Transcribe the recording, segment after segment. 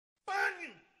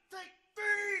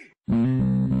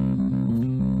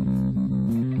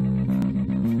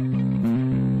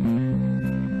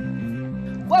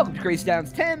Crazy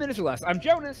Downs 10 minutes or less. I'm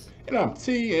Jonas. And I'm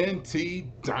TNT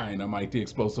Dynamite, the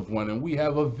explosive one, and we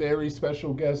have a very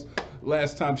special guest.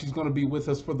 Last time she's going to be with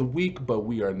us for the week, but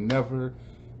we are never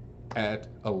at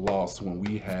a loss when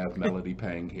we have Melody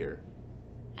Pang here.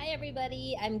 Hi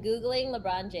everybody, I'm Googling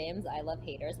LeBron James I love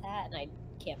haters hat and I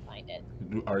can't find it.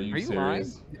 Are you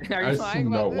serious? Lying? Are you lying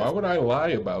about no, this? why would I lie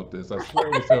about this? I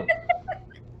swear it's him.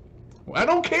 I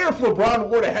don't care if LeBron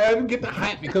wore the hat. I didn't get the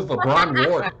hat because LeBron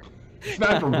wore it. It's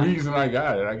not the reason I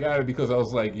got it. I got it because I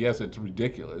was like, yes, it's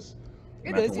ridiculous.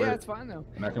 It is, yeah, it's fine though.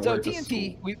 So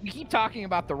TNT, we keep talking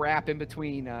about the rap in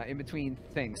between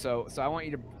things. So I want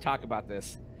you to talk about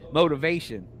this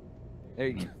motivation. There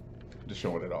you go. Just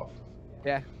showing it off.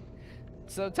 Yeah.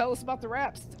 So tell us about the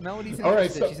raps. Melody's interested. All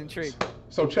right, so, she's intrigued.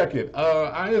 So check it.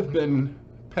 I have been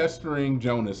pestering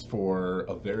Jonas for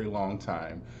a very long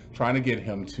time, trying to get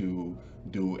him to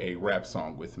do a rap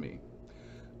song with me.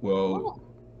 Well,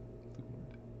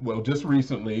 just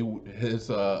recently,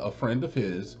 a friend of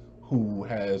his who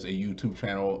has a YouTube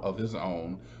channel of his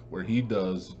own where he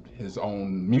does his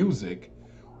own music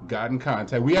got in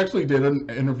contact. We actually did an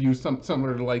interview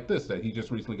similar to like this that he just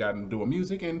recently got into doing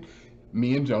music, and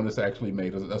me and Jonas actually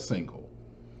made a single.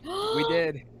 We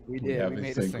did. We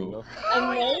made a single.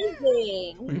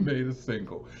 Amazing. We made a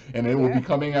single, and it will be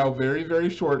coming out very, very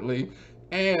shortly.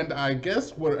 And I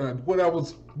guess what I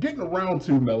was getting around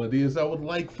to, Melody, is I would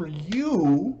like for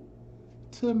you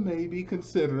to maybe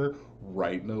consider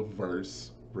writing a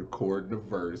verse, recording a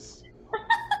verse,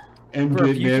 and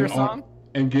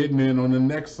getting in on the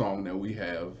next song that we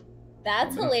have.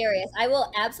 That's hilarious. I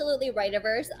will absolutely write a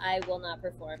verse. I will not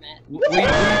perform it.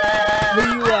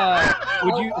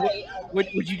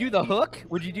 Would you do the hook?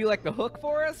 Would you do like the hook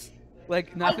for us?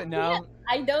 Like nothing? No.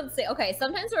 I don't say. Okay,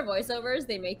 sometimes for voiceovers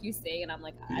they make you sing, and I'm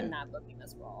like, I'm not booking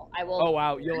this role. I will. Oh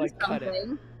wow, you'll like cut it.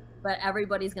 But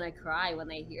everybody's gonna cry when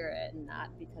they hear it, and not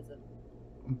because of.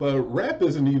 But rap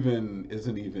isn't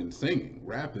even singing.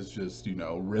 Rap is just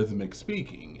rhythmic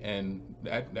speaking, and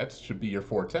that should be your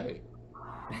forte.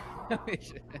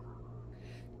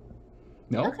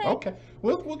 No? Okay.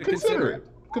 We'll consider it.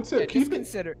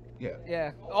 Consider.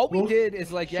 Yeah. All we did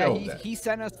is like, he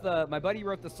sent us my buddy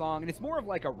wrote the song, and it's more of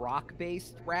like a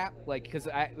rock-based rap, like because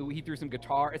he threw some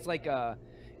guitar. It's like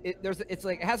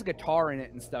it has a guitar in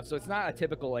it and stuff, so it's not a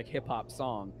typical like hip hop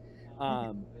song.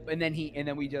 And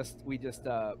then we just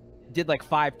did like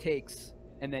 5 takes.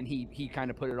 And then he kind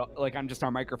of put it like on just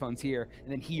our microphones here,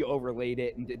 and then he overlaid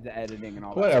it and did the editing and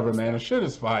all that. Whatever, man. The shit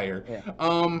is fire. Yeah.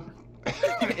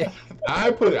 I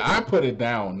put it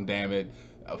down. Damn it,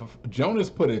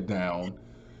 Jonas put it down.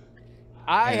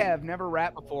 I have never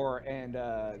rapped before, and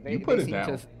they seem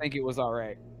to think it was all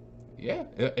right. Yeah,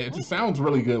 it just sounds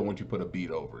really good once you put a beat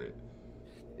over it.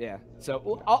 Yeah,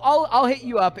 so I'll hit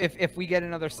you up if we get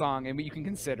another song and you can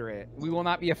consider it. We will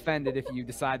not be offended if you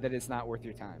decide that it's not worth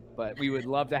your time, but we would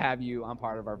love to have you on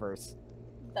part of our verse.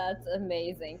 That's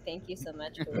amazing. Thank you so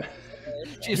much for that.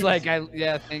 She's like,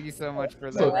 thank you so much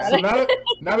for that. So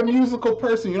not a musical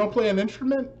person. You don't play an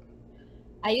instrument?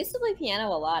 I used to play piano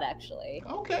a lot, actually.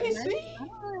 Okay, see? I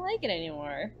don't really like it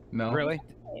anymore. No? Really?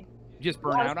 You just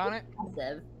burn out on it?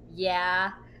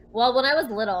 Yeah. Well, when I was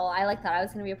little, I thought I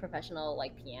was gonna be a professional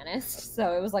pianist,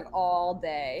 so it was like all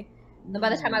day. And then by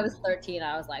the time I was 13,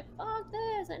 I was like, "Fuck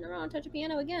this! I never want to touch a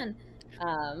piano again."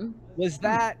 Was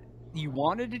that you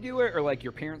wanted to do it, or like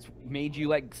your parents made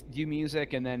you do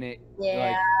music, and then it?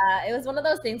 Yeah, it was one of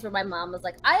those things where my mom was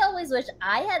like, "I always wish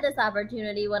I had this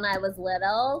opportunity when I was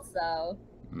little," so.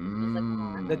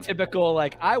 The typical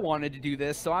I wanted to do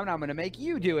this, so I'm not gonna make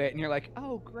you do it, and you're like,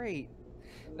 "Oh, great."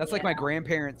 That's like my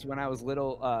grandparents when I was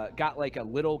little got like a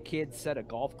little kid set of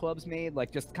golf clubs made,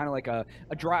 like just kind of like a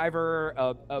driver,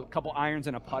 a couple irons,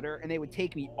 and a putter, and they would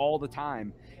take me all the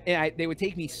time. And they would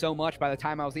take me so much by the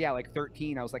time I was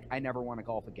 13, I was like, I never want to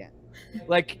golf again.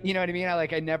 You know what I mean? I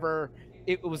never.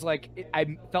 It was I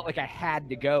felt like I had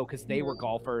to go because they were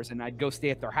golfers, and I'd go stay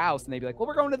at their house, and they'd be like, "Well,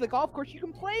 we're going to the golf course. You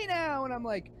can play now," and I'm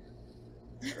like.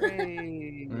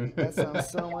 Great. That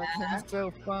sounds so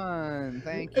fun.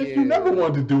 Thank you. You never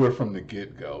wanted to do it from the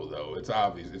get-go, though. It's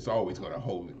obvious. It's always going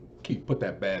to put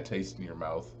that bad taste in your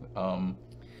mouth.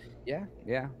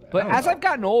 Yeah. But as I've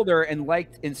gotten older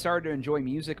and started to enjoy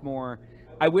music more,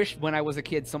 I wish when I was a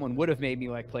kid someone would have made me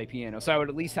play piano, so I would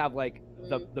at least have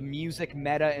the music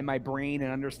meta in my brain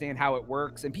and understand how it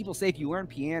works. And people say if you learn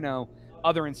piano,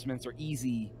 other instruments are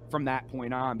easy from that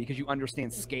point on because you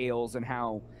understand scales and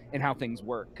how things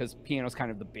work, because piano is kind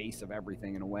of the base of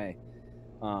everything in a way.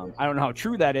 I don't know how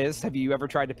true that is. Have you ever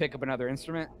tried to pick up another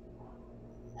instrument?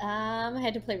 I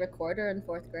had to play recorder in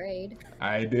 4th grade.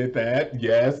 I did that,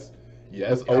 yes.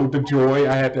 Yes, Ode to Joy.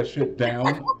 I had that shit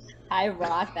down. I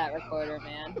rocked that recorder,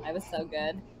 man. I was so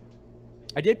good.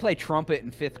 I did play trumpet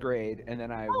in 5th grade, and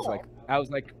then I was like,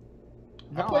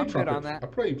 no, I'm good on that. I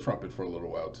played trumpet for a little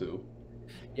while too.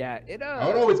 Yeah, I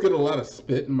would always get a lot of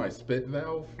spit in my spit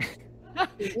valve.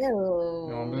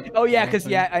 Oh yeah, because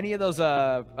any of those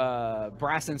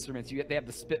brass instruments, they have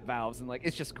the spit valves, and like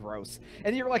it's just gross.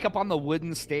 And you're like up on the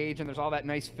wooden stage, and there's all that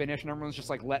nice finish, and everyone's just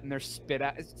like letting their spit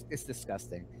out. It's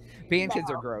disgusting. Band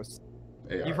kids are gross.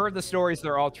 You've heard the stories;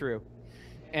 they're all true.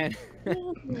 And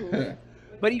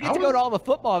but you get to go to all the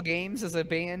football games as a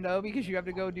band though, because you have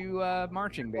to go do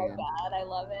marching band. Oh God, I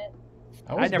love it.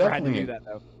 I never had to do that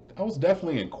though. I was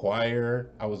definitely in choir.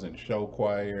 I was in show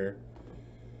choir.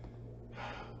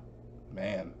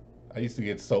 Man, I used to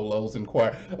get solos in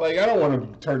choir. Like, I don't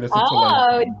want to turn this into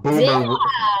like boomer.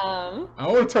 Damn. I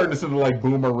don't want to turn this into like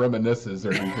boomer reminiscences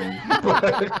or anything.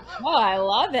 But, oh, I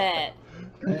love it.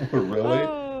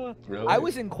 Really? Really? I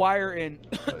was in choir in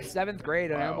 7th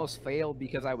grade, and I almost failed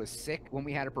because I was sick when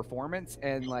we had a performance,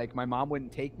 and like my mom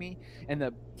wouldn't take me, and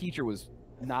the teacher was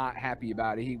not happy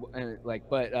about it.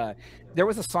 But there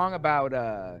was a song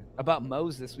about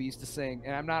Moses we used to sing,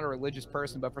 and I'm not a religious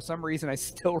person, but for some reason I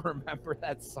still remember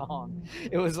that song.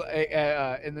 It was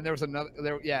and then there was another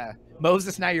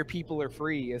Moses, now your people are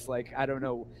free. It's like, I don't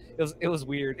know, it was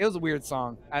weird. It was a weird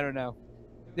song. I don't know,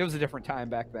 it was a different time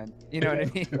back then, you know what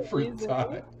I mean? Different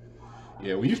time.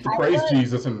 Yeah, we used to praise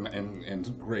Jesus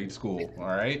in grade school. All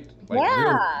right,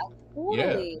 like,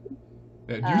 totally.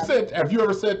 Have you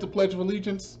ever said the Pledge of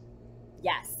Allegiance?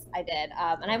 Yes, I did.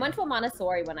 And I went to a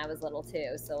Montessori when I was little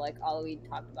too. So like all we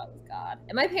talked about was God.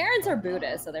 And my parents are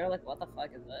Buddhist, so they were like, "What the fuck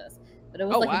is this?" But it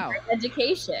was a great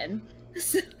education.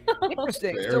 So...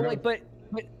 Interesting. So like, but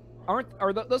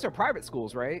those are private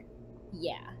schools, right?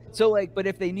 Yeah. So like, but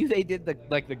if they knew they did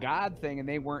the God thing and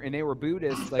they were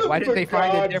Buddhists, like why didn't they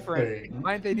find a different?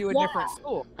 Why didn't they do a different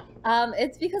school?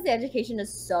 It's because the education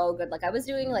is so good. Like I was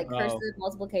doing like cursive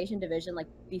multiplication division like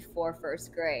before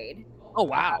 1st grade. Oh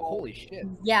wow! Holy shit!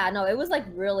 Yeah, no, it was like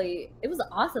it was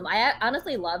awesome. I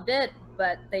honestly loved it,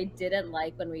 but they didn't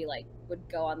like when we like would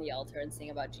go on the altar and sing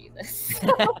about Jesus.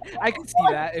 I can see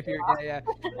that if you're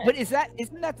But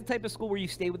isn't that the type of school where you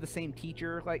stay with the same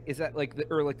teacher? Like, is that like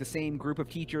the same group of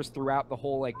teachers throughout the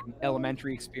whole like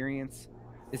elementary experience?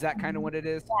 Is that kind of what it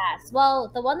is? Yes. Well,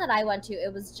 the one that I went to,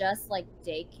 it was just like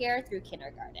daycare through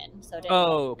kindergarten. So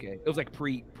okay. It was like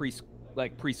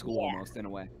preschool almost in a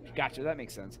way. Gotcha. That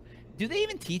makes sense. Do they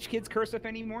even teach kids cursive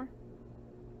anymore?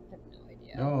 I have no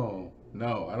idea.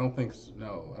 No, I don't think so.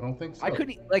 No, I don't think so. I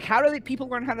couldn't. Like, how do people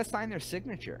learn how to sign their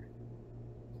signature?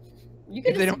 You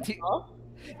can. If they don't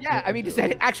yeah, I mean,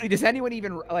 does anyone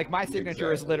even like my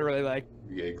signature is literally like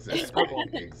exactly. So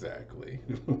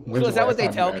is that what they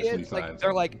tell kids? Like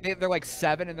they're like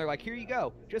 7 and they're like, here you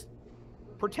go, just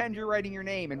pretend you're writing your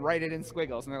name and write it in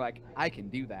squiggles, and they're like, I can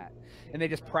do that, and they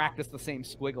just practice the same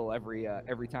squiggle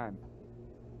every time.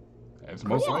 It's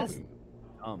most likely.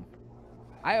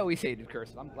 I always hated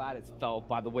cursive. I'm glad it fell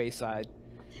by the wayside.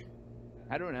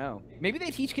 I don't know. Maybe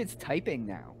they teach kids typing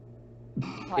now.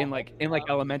 In like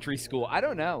elementary school. I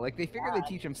don't know. Like they figure they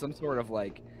teach them some sort of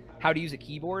like how to use a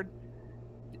keyboard.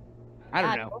 I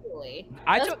don't know. Totally.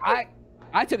 I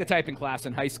took a typing class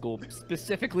in high school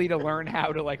specifically to learn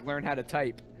how to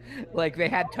type. Like they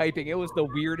had typing. It was the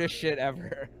weirdest shit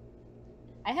ever.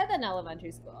 I had that in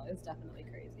elementary school. It was definitely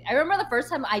crazy. I remember the first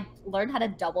time I learned how to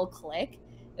double click.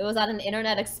 It was on an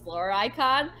Internet Explorer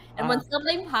icon, and when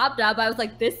something popped up, I was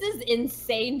like, "This is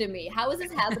insane to me. How is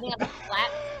this happening on a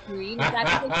flat screen?"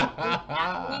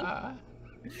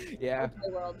 Yeah,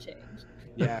 the world changed.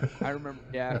 Yeah, I remember.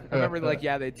 Yeah, I remember. Like,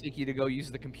 yeah, they take you to go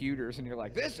use the computers, and you're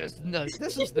like, "This is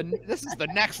the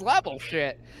next level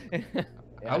shit."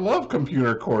 I love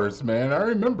computer course, man. I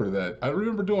remember that. I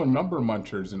remember doing number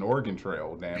munchers in Oregon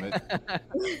Trail. Damn it!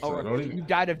 You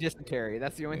died of dysentery.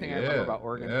 That's the only thing I remember about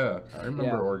Oregon. Yeah, I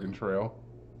remember Oregon Trail.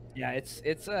 Yeah,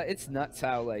 it's nuts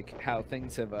how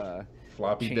things have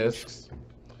floppy changed. disks.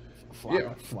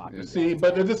 Floppy. See,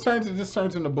 but it just turns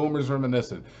into boomers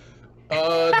reminiscent.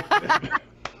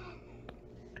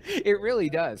 It really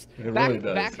does. Really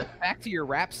does. Back to your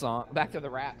rap song. Back to the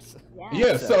raps.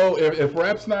 Yeah. So if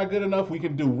rap's not good enough, we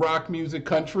can do rock music,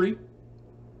 country.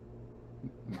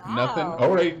 Wow. Nothing.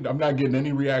 All right. I'm not getting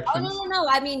any reactions. Oh no.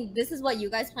 I mean, this is what you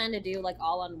guys plan to do, like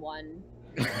all on one.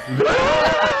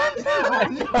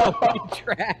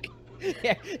 Track.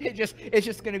 Yeah, it's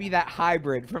just gonna be that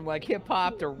hybrid from like hip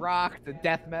hop to rock to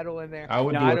death metal in there. I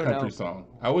would do a country song.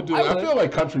 I feel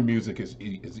like country music is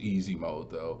easy mode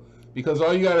though, because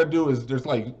all you gotta do is there's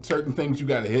like certain things you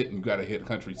gotta hit, and you gotta hit a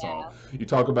country song. You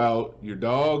talk about your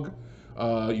dog,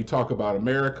 You talk about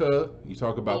America. You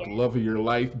talk about the Beer. love of your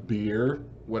life, beer.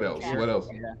 What else? Sure. What else?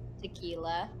 Yeah.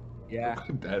 Tequila. Yeah.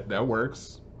 That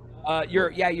works.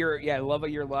 Your love of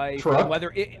your life. Truck.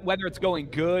 Whether it's going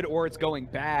good or it's going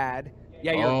bad.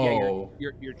 Yeah, Oh.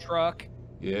 your truck,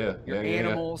 Yeah. your Yeah.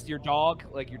 animals, your dog.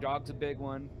 Like your dog's a big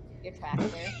one. Your tractor.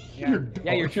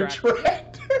 Yeah. Your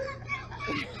tractor.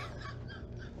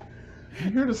 You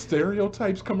hear the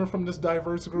stereotypes coming from this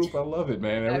diverse group? I love it,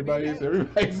 man.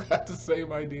 Everybody's got the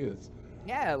same ideas.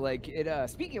 Yeah, like it.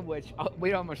 Speaking of which,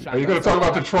 we almost. Are you going to talk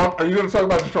about the Trump? Are you going to talk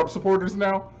about the Trump supporters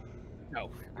now? No,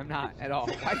 I'm not at all.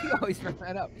 Why do you always bring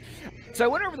that up? So I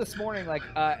went over this morning. Like,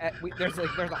 there's a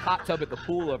hot tub at the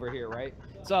pool over here, right?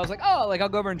 So I was like, oh, like I'll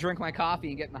go over and drink my coffee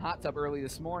and get in the hot tub early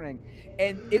this morning.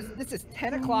 And this is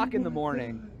 10 o'clock in the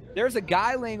morning. There's a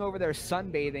guy laying over there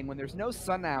sunbathing when there's no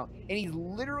sun out, and he's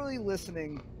literally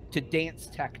listening to dance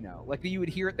techno, like that you would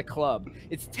hear at the club.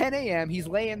 It's 10 a.m. He's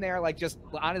laying there like just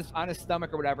on his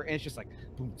stomach or whatever, and it's just like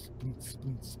boom, boom,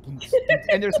 boom, boom, boom,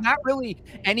 and there's not really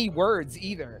any words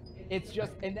either. It's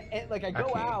just and like I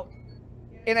go out,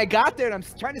 and I got there and I'm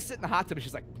trying to sit in the hot tub. It's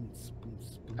just like boom, boom,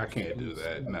 boom, I can't do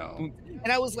that. No. boom.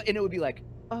 And I was like, and it would be like,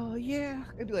 oh yeah,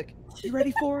 it'd be like, you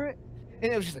ready for it?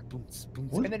 And it was just like boom,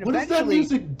 boom. And then what does that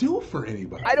music do for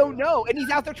anybody? I don't know. And he's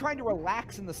out there trying to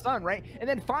relax in the sun, right? And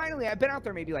then finally, I've been out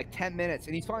there maybe like 10 minutes,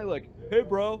 and he's finally like, "Hey,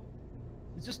 bro,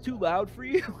 is this too loud for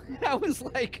you?" And I was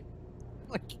like,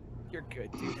 you're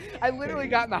good, dude. I literally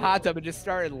got in the hot tub and just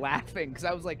started laughing because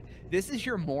I was like, "This is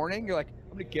your morning." You're like,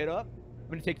 "I'm gonna get up. I'm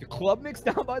gonna take the club mix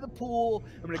down by the pool.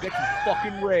 I'm gonna get some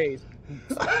fucking rays."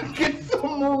 Get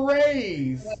some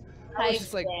rays. I was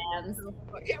just like,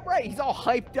 yeah, right. He's all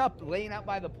hyped up, laying out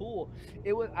by the pool.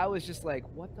 I was just like,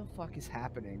 what the fuck is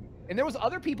happening? And there was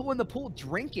other people in the pool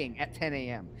drinking at 10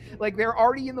 a.m. Like they're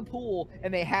already in the pool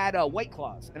and they had White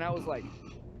Claws. And I was like,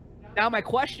 now my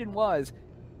question was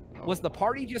the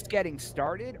party just getting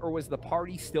started or was the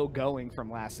party still going from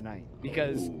last night?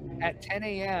 Because at 10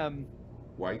 a.m.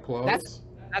 White Claws.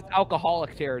 That's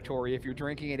alcoholic territory. If you're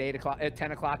drinking at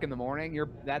 10 o'clock in the morning,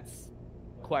 that's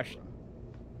question.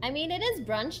 I mean, it is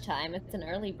brunch time. It's an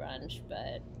early brunch,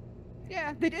 but...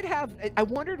 Yeah, they did have... I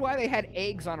wondered why they had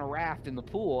eggs on a raft in the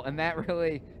pool, and that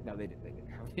really... No, they didn't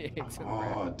have the eggs in the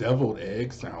raft. Oh, deviled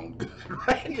eggs sound good,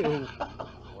 right? Ew.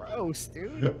 Gross,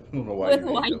 dude. I don't know why With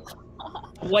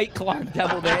White Claw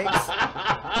deviled eggs?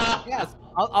 Yes.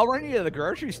 I'll run you to the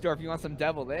grocery store if you want some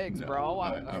deviled eggs, No, bro.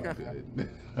 I'm good.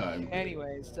 I'm good.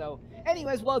 Anyways,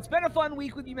 well, it's been a fun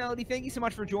week with you, Melody. Thank you so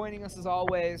much for joining us, as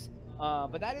always.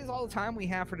 But that is all the time we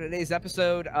have for today's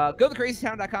episode. Go to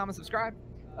crazytown.com and subscribe.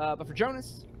 But for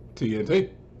Jonas,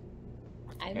 TNT.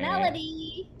 I'm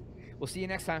Melody. We'll see you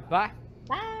next time. Bye.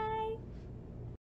 Bye.